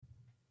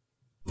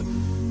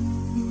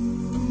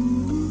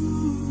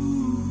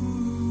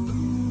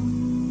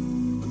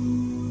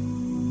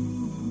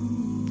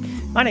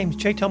My name is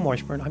J. Tom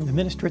Washburn. I'm the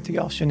minister at the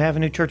Austin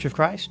Avenue Church of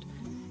Christ,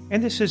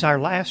 and this is our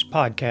last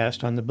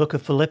podcast on the book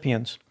of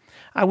Philippians.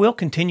 I will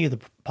continue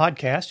the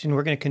podcast, and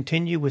we're going to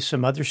continue with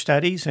some other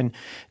studies and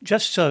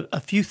just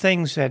a few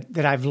things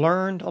that I've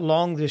learned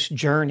along this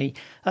journey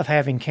of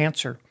having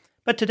cancer.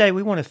 But today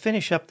we want to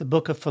finish up the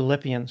book of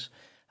Philippians.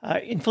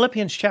 In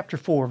Philippians chapter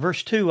 4,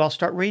 verse 2, I'll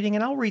start reading,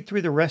 and I'll read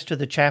through the rest of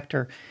the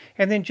chapter,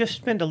 and then just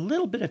spend a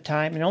little bit of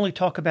time and only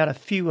talk about a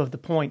few of the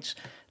points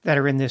that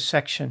are in this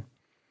section.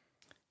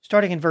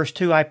 Starting in verse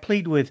 2, I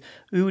plead with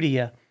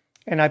Euodia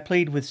and I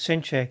plead with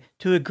Syntyche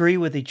to agree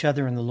with each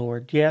other in the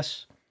Lord.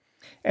 Yes,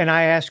 and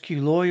I ask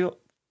you, loyal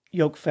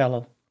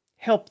yokefellow,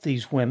 help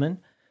these women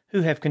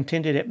who have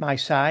contended at my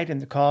side in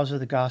the cause of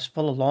the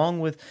gospel, along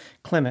with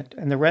Clement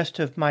and the rest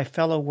of my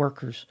fellow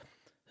workers,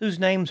 whose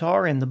names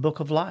are in the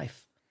book of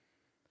life.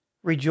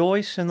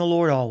 Rejoice in the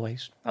Lord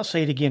always. I'll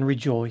say it again,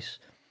 rejoice.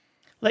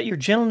 Let your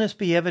gentleness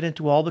be evident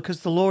to all, because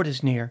the Lord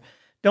is near.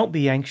 Don't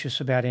be anxious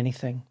about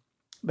anything,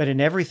 but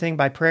in everything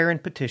by prayer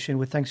and petition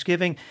with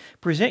thanksgiving,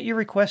 present your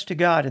request to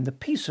God, and the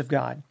peace of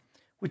God,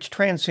 which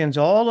transcends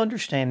all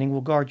understanding, will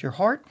guard your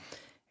heart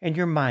and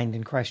your mind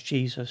in Christ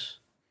Jesus.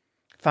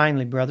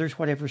 Finally, brothers,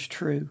 whatever is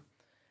true,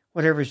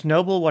 whatever is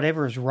noble,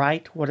 whatever is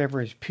right, whatever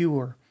is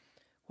pure,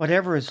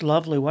 whatever is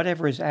lovely,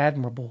 whatever is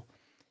admirable,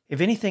 if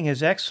anything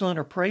is excellent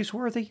or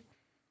praiseworthy,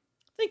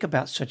 think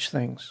about such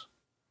things.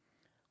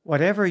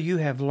 Whatever you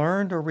have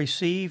learned or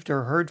received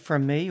or heard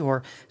from me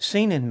or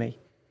seen in me,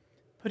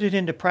 put it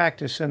into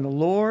practice, and the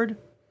Lord,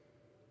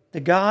 the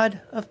God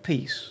of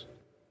peace,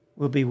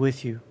 will be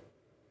with you.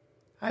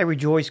 I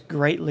rejoice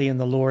greatly in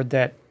the Lord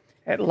that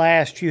at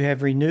last you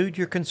have renewed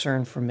your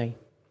concern for me.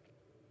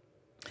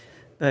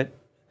 But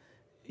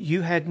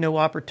you had no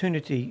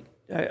opportunity.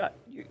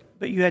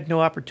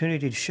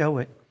 To show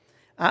it.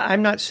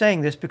 I'm not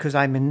saying this because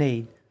I'm in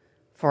need,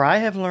 for I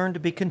have learned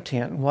to be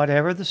content,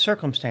 whatever the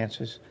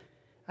circumstances.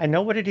 I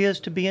know what it is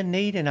to be in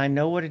need, and I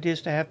know what it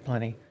is to have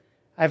plenty.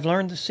 I've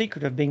learned the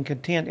secret of being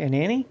content in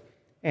any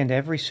and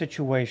every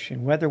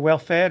situation, whether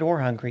well-fed or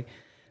hungry,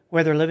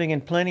 whether living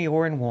in plenty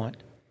or in want.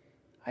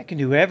 I can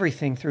do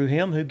everything through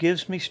him who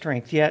gives me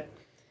strength. Yet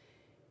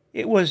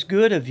it was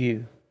good of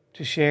you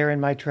to share in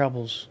my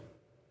troubles.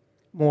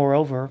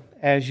 Moreover,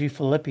 as you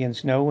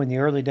Philippians know, in the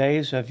early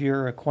days of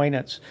your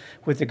acquaintance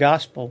with the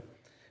gospel,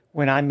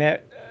 when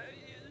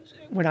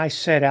I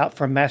set out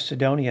from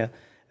Macedonia,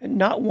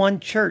 not one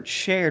church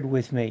shared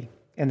with me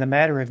in the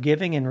matter of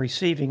giving and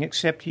receiving,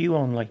 except you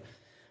only.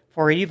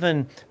 For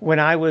even when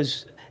I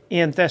was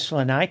in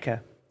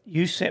Thessalonica,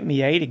 you sent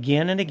me aid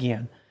again and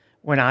again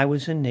when I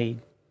was in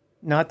need.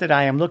 Not that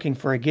I am looking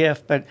for a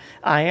gift, but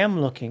I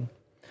am looking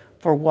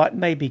for what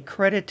may be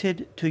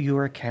credited to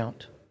your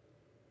account.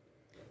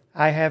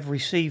 I have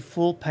received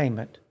full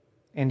payment,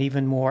 and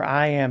even more,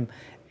 I am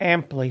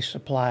amply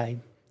supplied,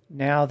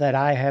 now that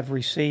I have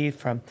received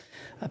from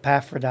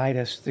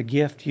Epaphroditus the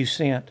gift you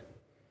sent.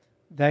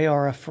 They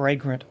are a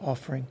fragrant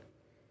offering,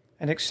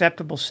 an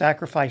acceptable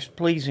sacrifice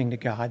pleasing to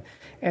God,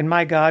 and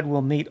my God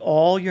will meet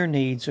all your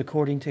needs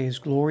according to his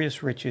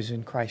glorious riches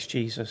in Christ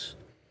Jesus.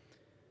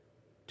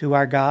 To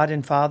our God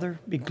and Father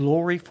be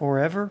glory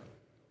forever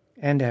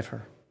and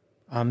ever.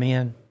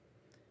 Amen.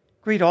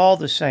 Greet all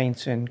the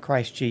saints in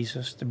Christ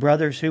Jesus. The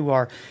brothers who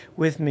are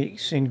with me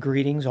send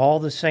greetings. All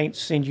the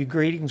saints send you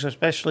greetings,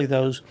 especially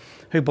those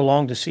who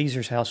belong to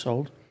Caesar's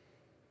household.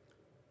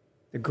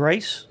 The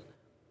grace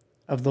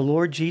of the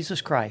Lord Jesus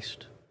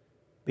Christ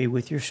be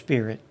with your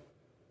spirit.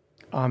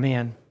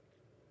 Amen.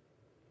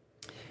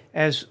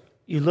 As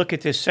you look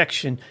at this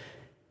section,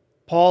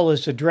 Paul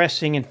is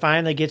addressing and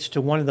finally gets to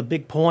one of the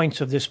big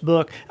points of this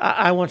book.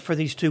 I want for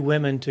these two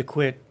women to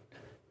quit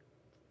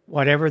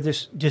whatever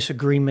this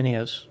disagreement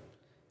is.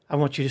 I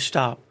want you to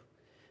stop.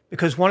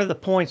 Because one of the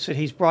points that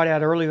he's brought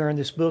out earlier in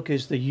this book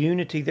is the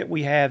unity that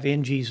we have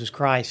in Jesus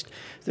Christ,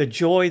 the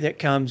joy that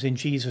comes in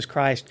Jesus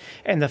Christ,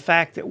 and the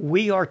fact that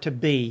we are to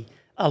be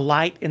a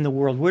light in the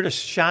world. We're to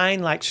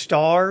shine like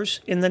stars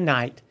in the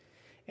night.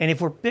 And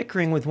if we're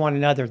bickering with one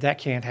another, that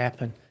can't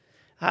happen.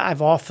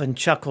 I've often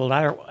chuckled.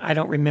 I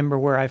don't remember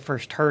where I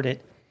first heard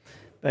it,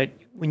 but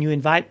when you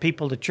invite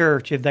people to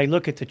church, if they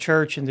look at the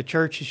church and the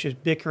church is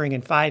just bickering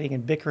and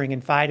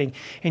fighting,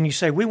 and you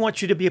say, we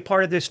want you to be a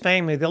part of this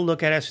family, they'll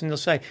look at us and they'll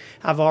say,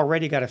 I've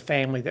already got a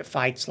family that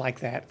fights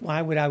like that.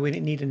 Why would I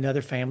need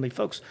another family?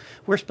 Folks,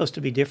 we're supposed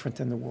to be different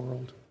than the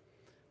world.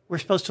 We're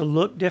supposed to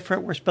look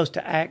different. We're supposed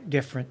to act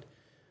different.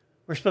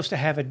 We're supposed to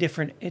have a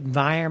different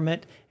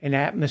environment and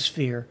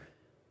atmosphere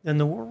than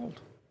the world.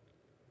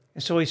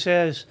 And so he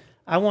says,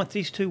 I want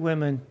these two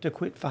women to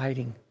quit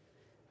fighting.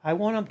 I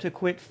want them to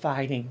quit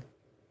fighting.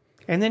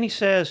 And then he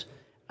says,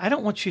 I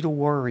don't want you to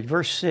worry.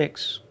 Verse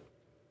 6,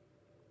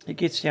 it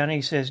gets down and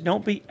he says,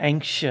 don't be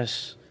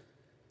anxious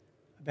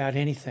about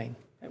anything.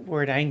 That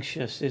word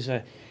anxious is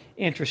an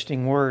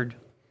interesting word.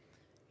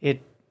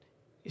 It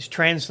is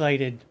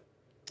translated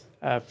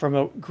from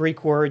a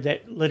Greek word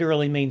that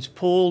literally means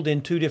pulled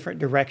in two different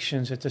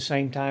directions at the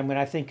same time. When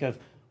I think of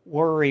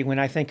worry, when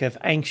I think of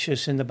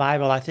anxious in the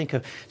Bible, I think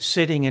of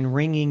sitting and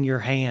wringing your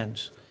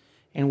hands.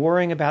 and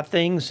worrying about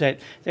things that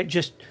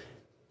just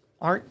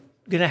aren't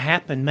going to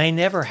happen, may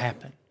never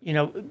happen.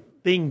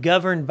 Being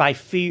governed by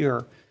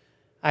fear.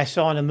 I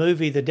saw in a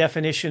movie the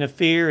definition of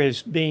fear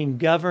is being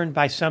governed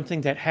by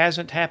something that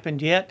hasn't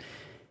happened yet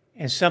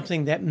and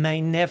something that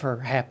may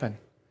never happen.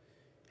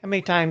 How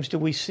many times do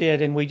we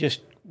sit and we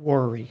just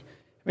worry?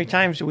 How many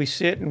times do we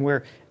sit and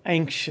we're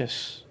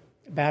anxious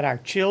about our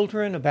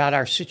children, about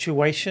our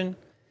situation?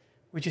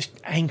 We're just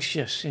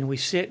anxious and we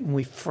sit and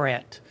we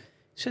fret.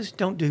 He says,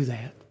 don't do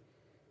that.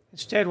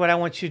 Instead, what I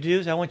want you to do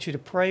is I want you to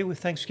pray with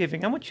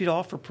thanksgiving. I want you to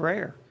offer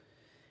prayer.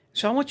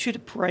 So I want you to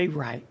pray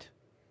right.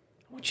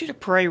 I want you to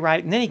pray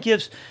right. And then he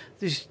gives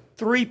these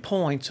 3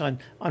 points on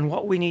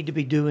what we need to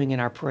be doing in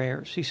our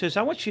prayers. He says,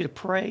 I want you to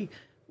pray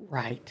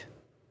right.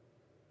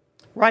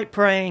 Right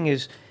praying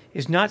is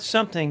not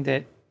something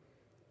that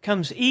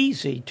comes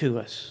easy to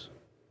us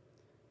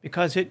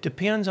because it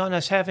depends on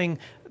us having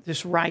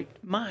this right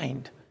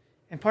mind.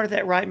 And part of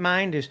that right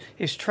mind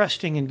is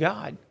trusting in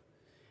God.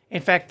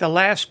 In fact, the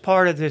last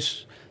part of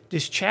this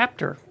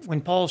chapter,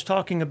 when Paul's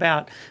talking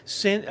about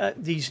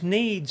these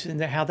needs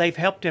and how they've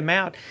helped him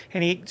out,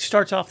 and he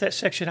starts off that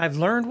section, I've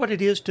learned what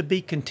it is to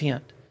be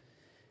content.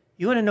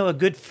 You want to know a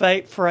good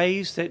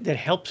phrase that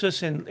helps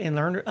us in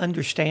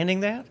understanding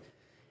that?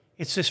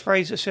 It's this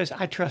phrase that says,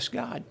 I trust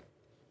God.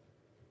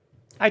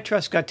 I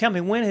trust God. Tell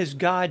me, when has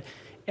God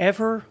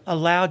ever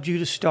allowed you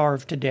to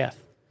starve to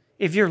death?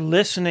 If you're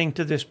listening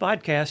to this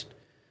podcast,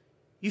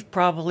 you've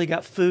probably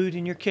got food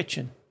in your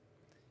kitchen.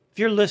 If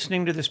you're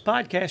listening to this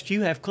podcast,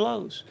 you have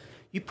clothes.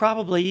 You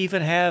probably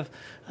even have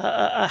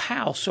a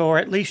house, or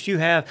at least you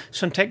have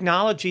some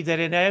technology that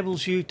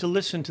enables you to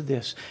listen to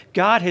this.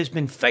 God has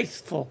been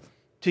faithful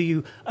to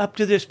you up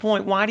to this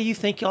point. Why do you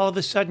think all of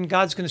a sudden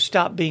God's going to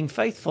stop being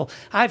faithful?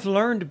 I've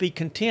learned to be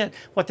content.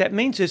 What that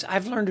means is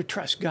I've learned to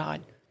trust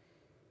God.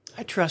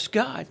 I trust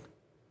God.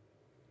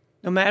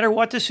 No matter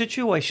what the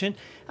situation,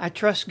 I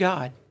trust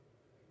God.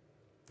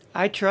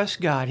 I trust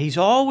God. He's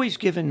always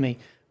given me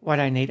what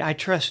I need. I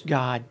trust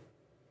God.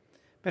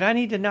 But I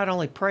need to not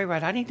only pray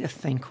right, I need to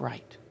think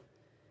right.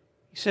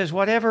 He says,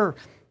 whatever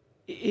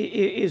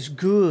is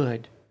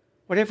good,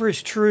 whatever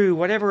is true,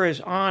 whatever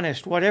is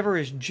honest, whatever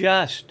is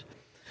just,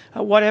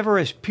 whatever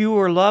is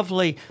pure,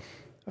 lovely,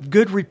 of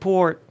good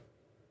report,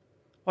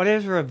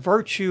 whatever of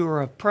virtue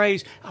or of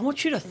praise, I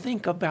want you to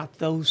think about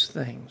those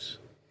things.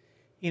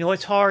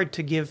 It's hard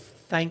to give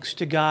thanks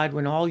to God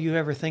when all you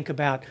ever think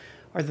about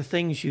are the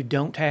things you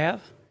don't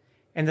have.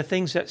 And the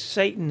things that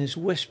Satan is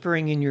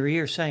whispering in your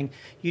ear saying,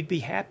 you'd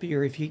be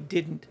happier if you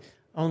didn't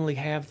only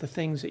have the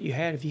things that you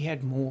had, if you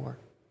had more.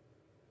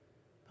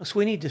 So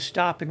we need to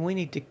stop and we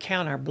need to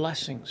count our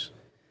blessings.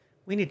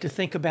 We need to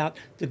think about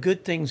the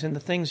good things and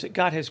the things that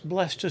God has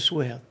blessed us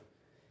with.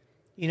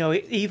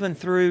 Even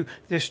through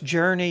this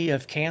journey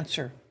of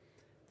cancer,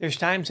 there's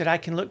times that I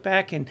can look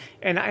back and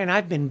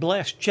I've been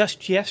blessed.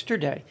 Just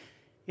yesterday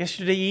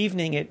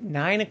evening at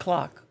 9:00,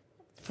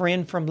 a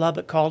friend from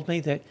Lubbock called me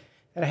that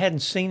I hadn't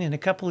seen in a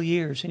couple of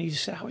years. And he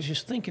just said, I was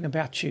just thinking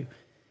about you.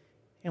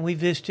 And we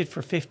visited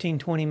for 15,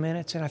 20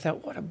 minutes. And I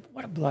thought, what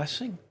a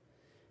blessing.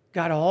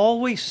 God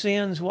always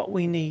sends what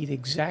we need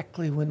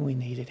exactly when we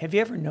need it. Have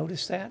you ever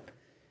noticed that?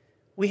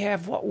 We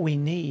have what we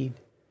need.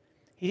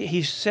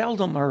 He's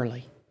seldom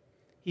early.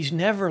 He's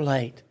never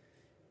late.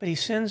 But he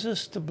sends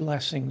us the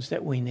blessings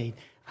that we need.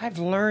 I've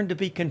learned to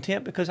be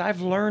content because I've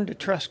learned to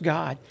trust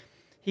God.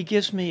 He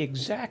gives me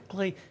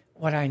exactly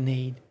what I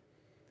need.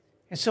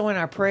 And so in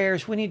our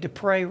prayers, we need to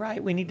pray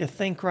right, we need to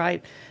think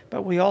right,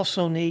 but we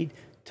also need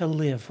to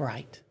live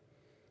right.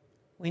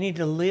 We need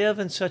to live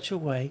in such a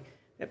way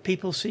that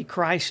people see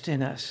Christ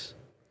in us.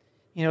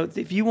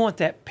 If you want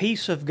that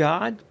peace of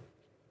God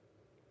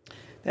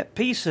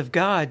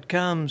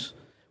comes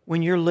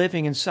when you're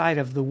living inside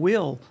of the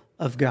will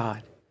of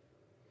God.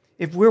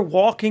 If we're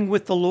walking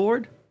with the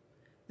Lord,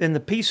 then the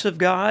peace of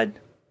God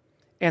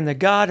and the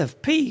God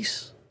of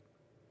peace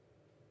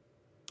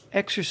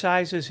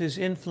exercises his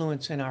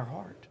influence in our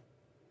heart.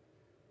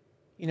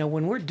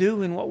 When we're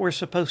doing what we're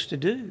supposed to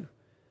do,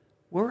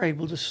 we're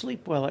able to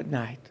sleep well at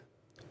night.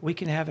 We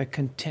can have a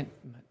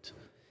contentment.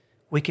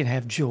 We can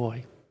have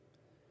joy.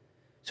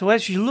 So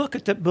as you look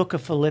at the book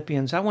of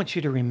Philippians, I want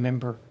you to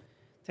remember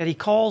that he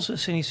calls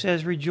us and he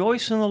says,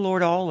 rejoice in the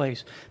Lord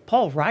always.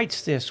 Paul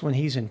writes this when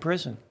he's in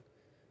prison.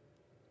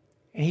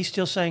 And he's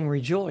still saying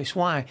rejoice.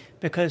 Why?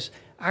 Because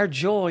our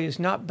joy is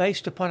not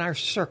based upon our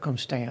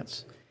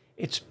circumstance.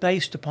 It's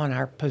based upon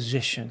our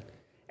position.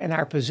 And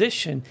our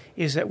position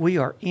is that we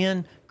are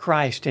in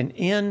Christ. And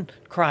in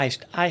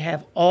Christ, I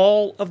have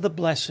all of the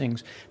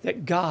blessings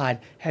that God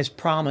has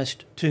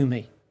promised to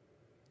me.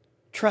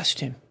 Trust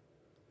him.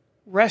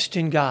 Rest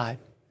in God.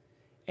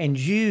 And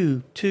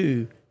you,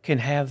 too, can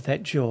have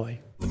that joy.